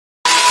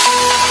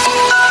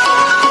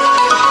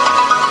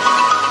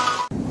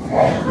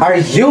Are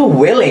you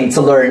willing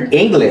to learn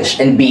English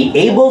and be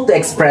able to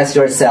express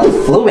yourself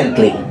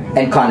fluently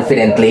and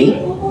confidently?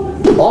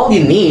 All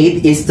you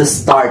need is to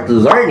start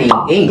learning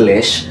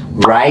English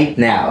right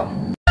now.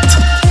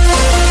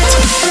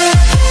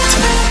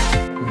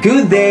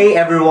 Good day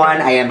everyone!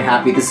 I am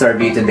happy to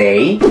serve you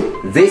today.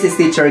 This is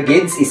Teacher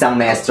Gids,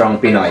 isang maestrong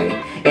Pinoy.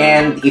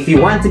 And if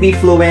you want to be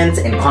fluent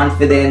and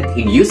confident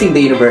in using the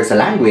universal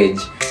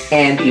language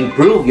and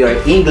improve your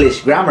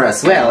English grammar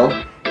as well,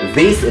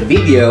 this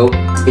video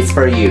is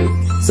for you.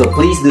 So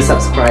please do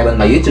subscribe on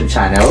my YouTube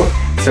channel,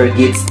 Sir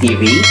Gids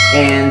TV,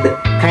 and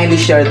kindly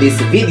share this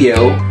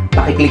video.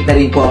 Pakiclick na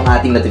rin po ang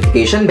ating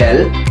notification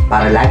bell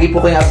para lagi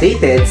po kayong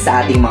updated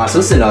sa ating mga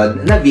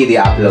susunod na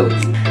video uploads.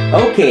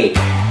 Okay,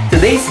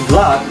 today's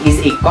vlog is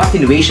a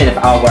continuation of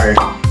our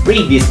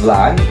previous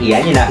vlog.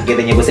 Iyan, yung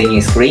nakikita niyo po sa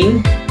inyong screen.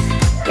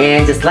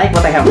 And just like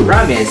what I have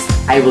promised,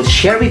 I will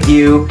share with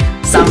you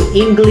some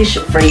English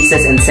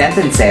phrases and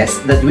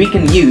sentences that we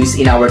can use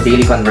in our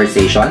daily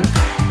conversation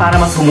para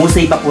mas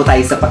humusay pa po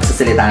tayo sa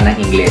pagsasalita ng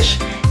English.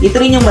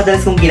 Ito rin yung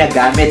madalas kong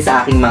ginagamit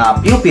sa aking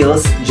mga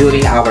pupils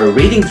during our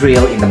reading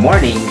drill in the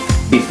morning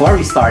before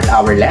we start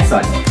our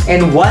lesson.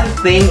 And one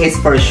thing is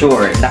for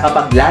sure, na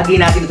kapag lagi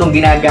natin itong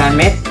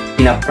ginagamit,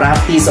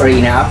 pina-practice or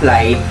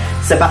ina-apply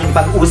sa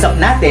pakikipag-usap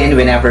natin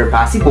whenever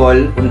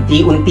possible,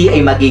 unti-unti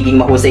ay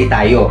magiging mahusay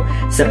tayo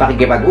sa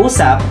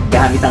pakikipag-usap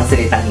gamit ang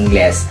salitang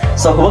Ingles.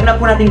 So huwag na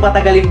po nating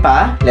patagalin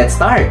pa, let's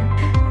start!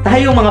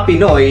 Tayong mga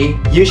Pinoy,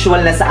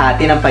 usual na sa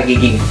atin ang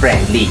pagiging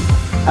friendly.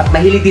 At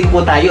mahilig din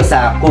po tayo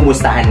sa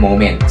kumustahan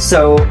moment.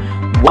 So,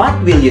 what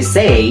will you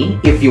say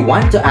if you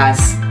want to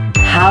ask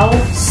how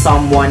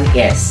someone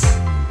is?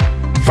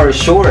 For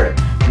sure,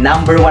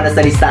 number 1 na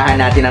sa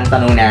listahan natin ang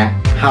tanong na,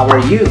 how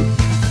are you?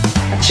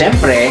 At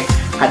syempre,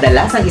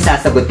 kadalasang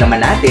isasagot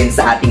naman natin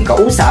sa ating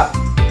kausap,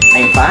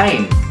 I'm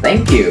fine,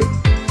 thank you.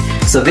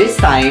 So this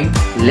time,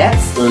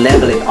 let's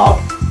level it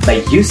up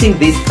by using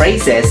these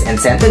phrases and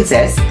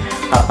sentences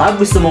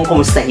kapag gusto mong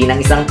kumustahin ang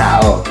isang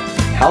tao.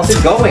 How's it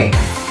going?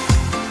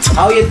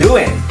 How you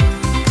doing?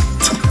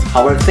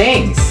 How are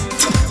things?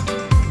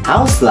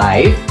 How's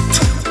life?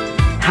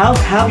 How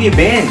have you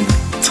been?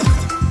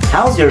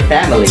 How's your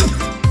family?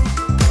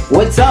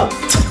 What's up?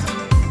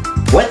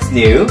 What's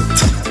new?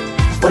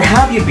 What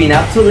have you been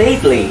up to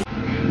lately?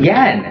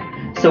 Yan!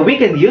 So we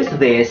can use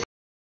this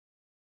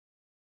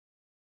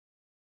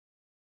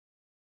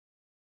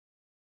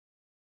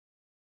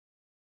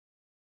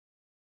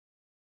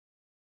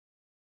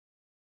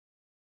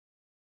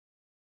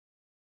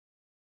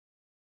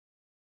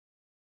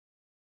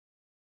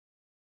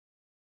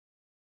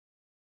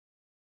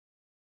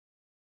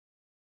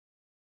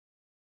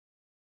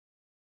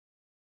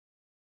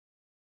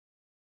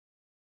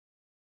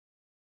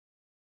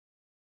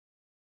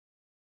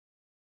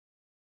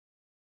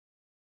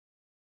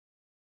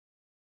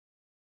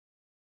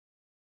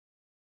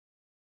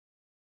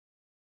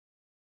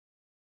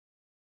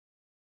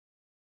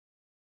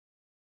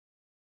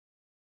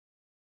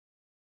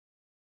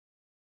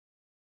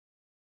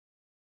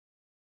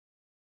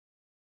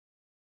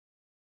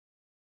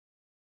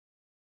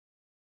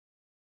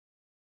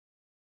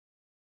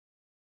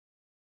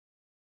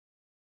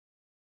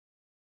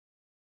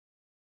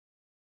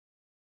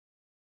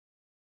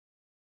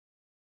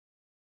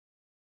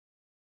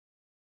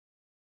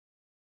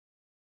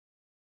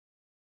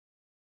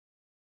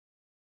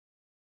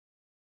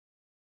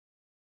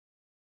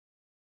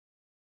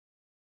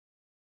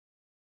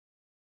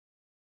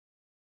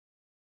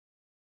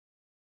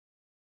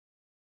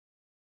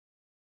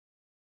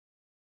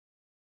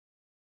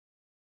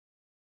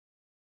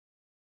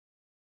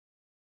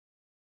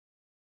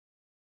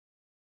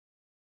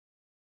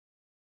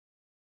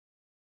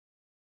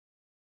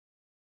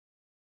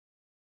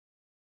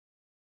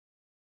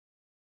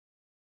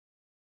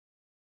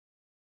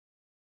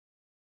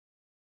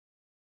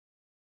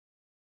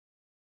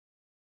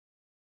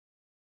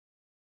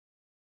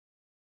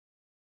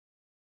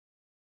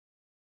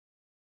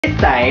This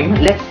time,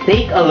 let's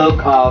take a look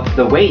of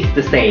the ways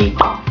to say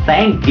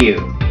thank you.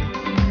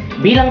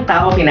 Bilang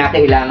tao,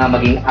 kinakailangan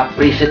maging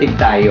appreciative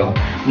tayo,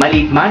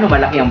 maliit man o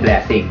malaki ang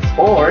blessings,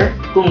 or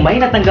kung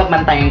may natanggap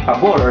man tayong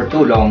pabor or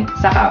tulong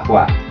sa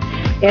kapwa.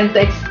 And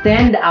to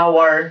extend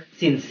our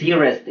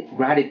sincerest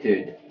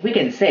gratitude, we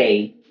can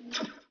say,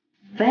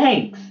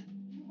 thanks.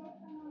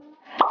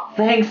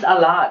 Thanks a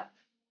lot.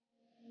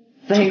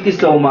 Thank you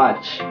so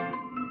much.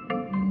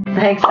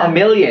 Thanks a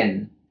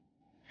million.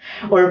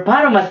 Or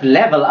para mas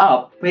level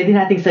up, pwede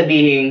nating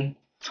sabihin,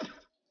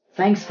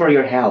 thanks for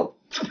your help.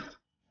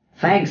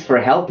 Thanks for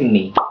helping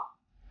me.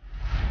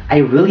 I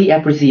really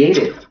appreciate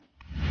it.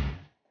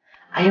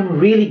 I am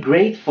really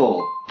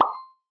grateful.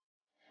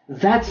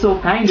 That's so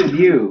kind of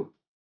you.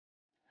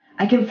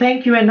 I can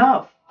thank you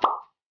enough.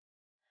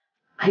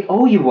 I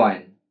owe you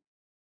one.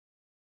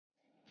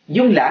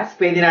 Yung last,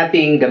 pwede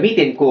nating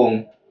gamitin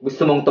kung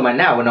gusto mong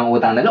tumanaw ng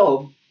utang na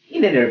loob in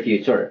the near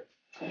future.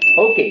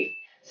 Okay.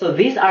 So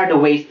these are the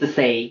ways to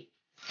say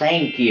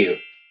thank you.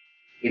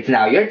 It's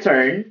now your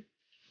turn.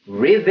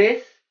 Read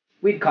this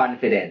with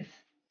confidence.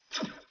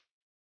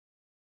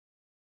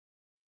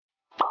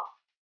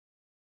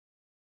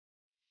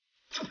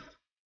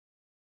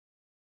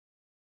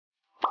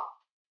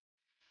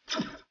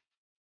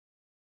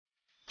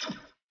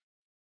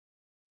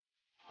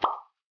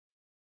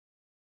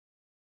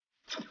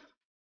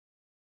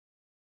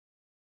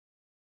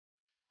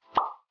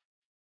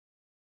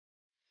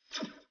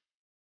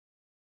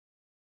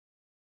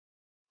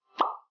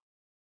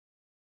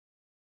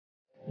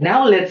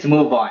 Now let's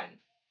move on.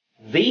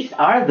 These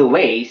are the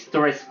ways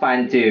to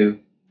respond to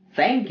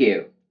thank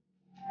you.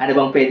 Ano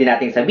bang pwede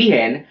nating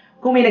sabihin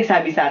kung may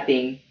nagsabi sa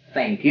ating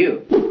thank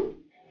you?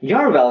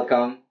 You're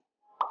welcome.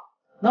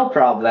 No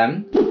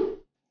problem.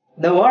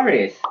 No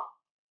worries.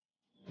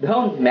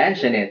 Don't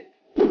mention it.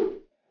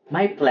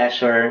 My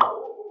pleasure.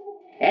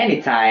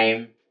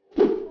 Anytime.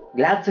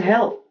 Glad to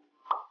help.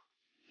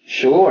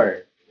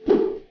 Sure.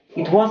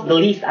 It was the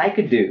least I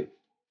could do.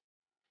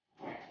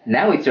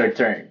 Now it's your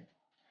turn.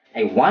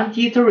 I want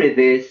you to read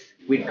this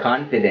with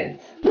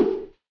confidence.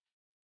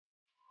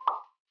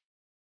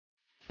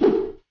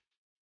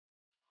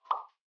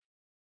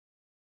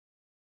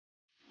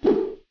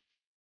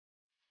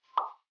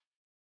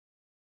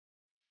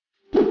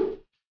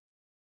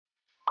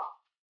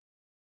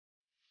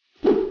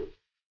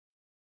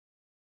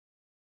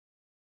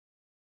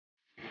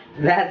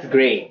 That's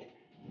great.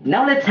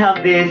 Now let's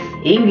have these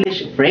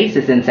English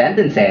phrases and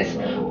sentences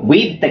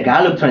with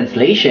Tagalog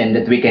translation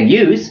that we can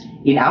use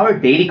in our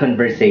daily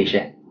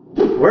conversation.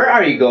 Where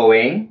are you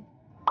going?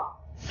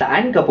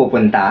 Saan ka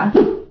pupunta?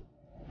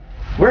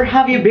 Where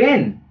have you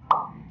been?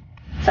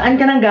 Saan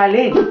ka nang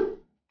galing?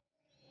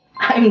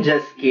 I'm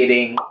just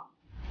kidding.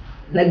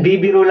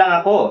 Nagbibiro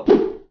lang ako.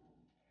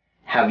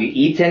 Have you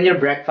eaten your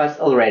breakfast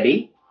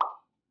already?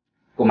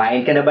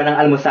 Kumain ka na ba ng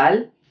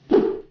almusal?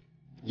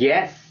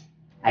 Yes,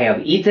 I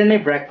have eaten my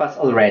breakfast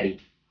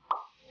already.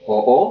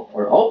 Oo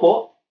or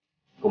opo,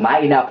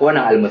 kumain na ako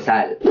ng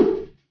almusal.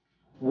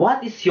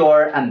 What is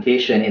your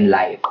ambition in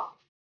life?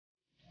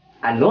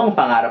 Ano ang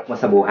pangarap mo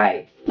sa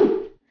buhay?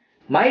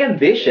 My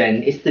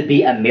ambition is to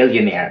be a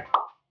millionaire.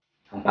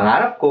 Ang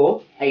pangarap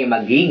ko ay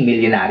maging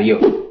milyonaryo.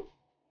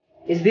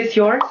 Is this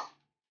yours?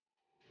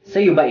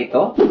 Sa'yo ba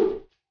ito?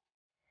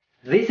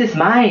 This is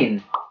mine.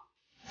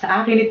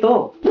 Sa akin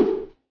ito.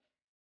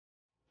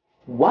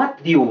 What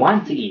do you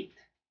want to eat?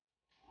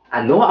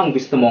 Ano ang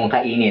gusto mong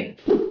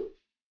kainin?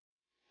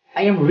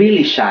 I am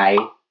really shy.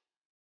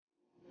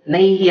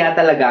 Nahihiya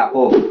talaga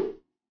ako.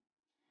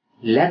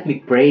 Let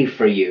me pray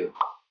for you.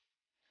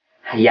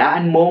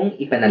 Hayaan mong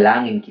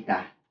ipanalangin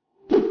kita.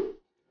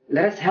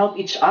 Let us help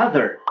each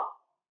other.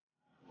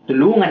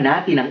 Tulungan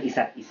natin ang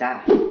isa't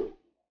isa.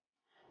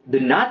 Do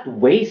not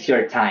waste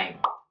your time.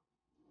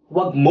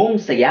 Huwag mong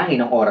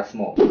sayangin ang oras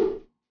mo.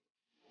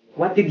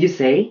 What did you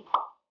say?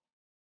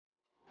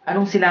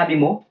 Anong sinabi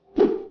mo?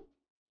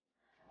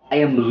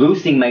 I am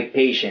losing my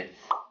patience.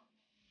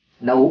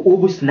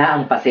 Nauubos na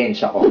ang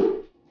pasensya ko.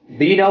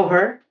 Do you know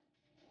her?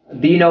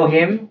 Do you know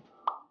him?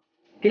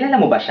 Kilala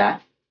mo ba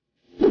siya?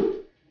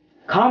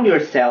 Calm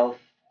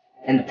yourself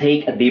and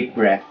take a deep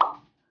breath.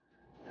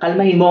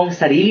 Kalmahin mo ang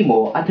sarili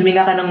mo at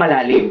huminga ka ng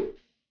malalim.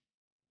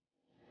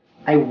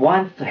 I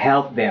want to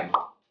help them.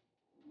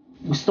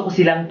 Gusto ko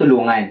silang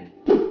tulungan.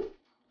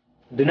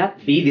 Do not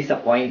be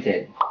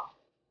disappointed.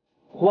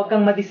 Huwag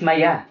kang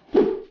madismaya.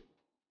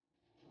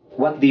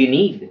 What do you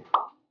need?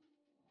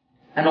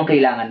 Anong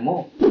kailangan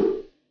mo?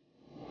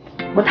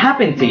 What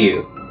happened to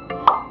you?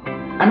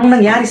 Anong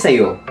nangyari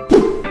sa'yo?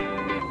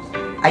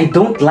 I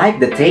don't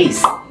like the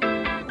taste.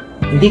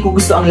 Hindi ko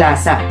gusto ang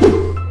lasa.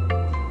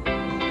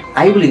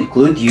 I will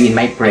include you in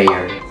my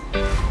prayer.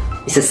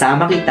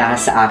 Isasama kita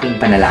sa aking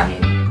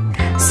panalangin.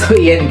 So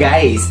yan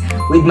guys,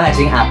 with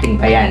matching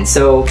acting pa yan.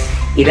 So,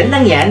 ilan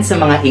lang yan sa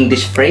mga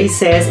English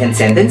phrases and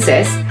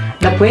sentences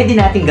na pwede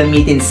natin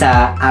gamitin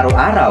sa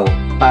araw-araw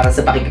para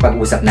sa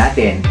pakikipag-usap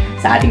natin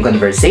sa ating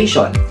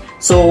conversation.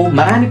 So,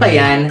 marami pa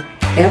yan.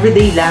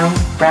 Everyday lang,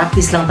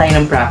 practice lang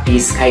tayo ng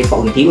practice kahit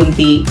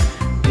paunti-unti.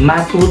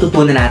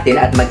 Matututunan natin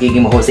at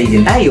magiging mahusay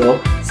din tayo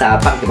sa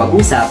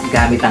pakikipag-usap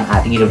gamit ang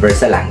ating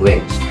universal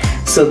language.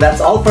 So, that's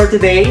all for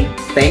today.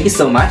 Thank you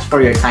so much for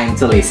your time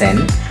to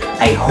listen.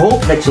 I hope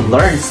that you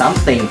learned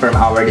something from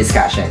our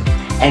discussion.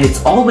 And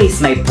it's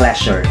always my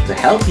pleasure to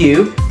help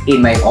you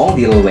in my own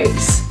little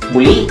ways.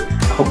 Muli,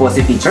 ako po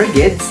si Teacher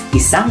Gids,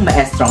 isang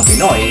maestrong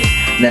Pinoy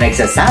na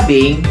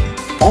nagsasabing,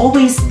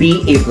 always be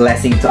a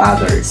blessing to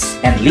others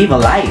and live a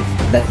life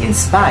that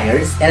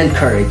inspires and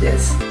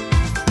encourages.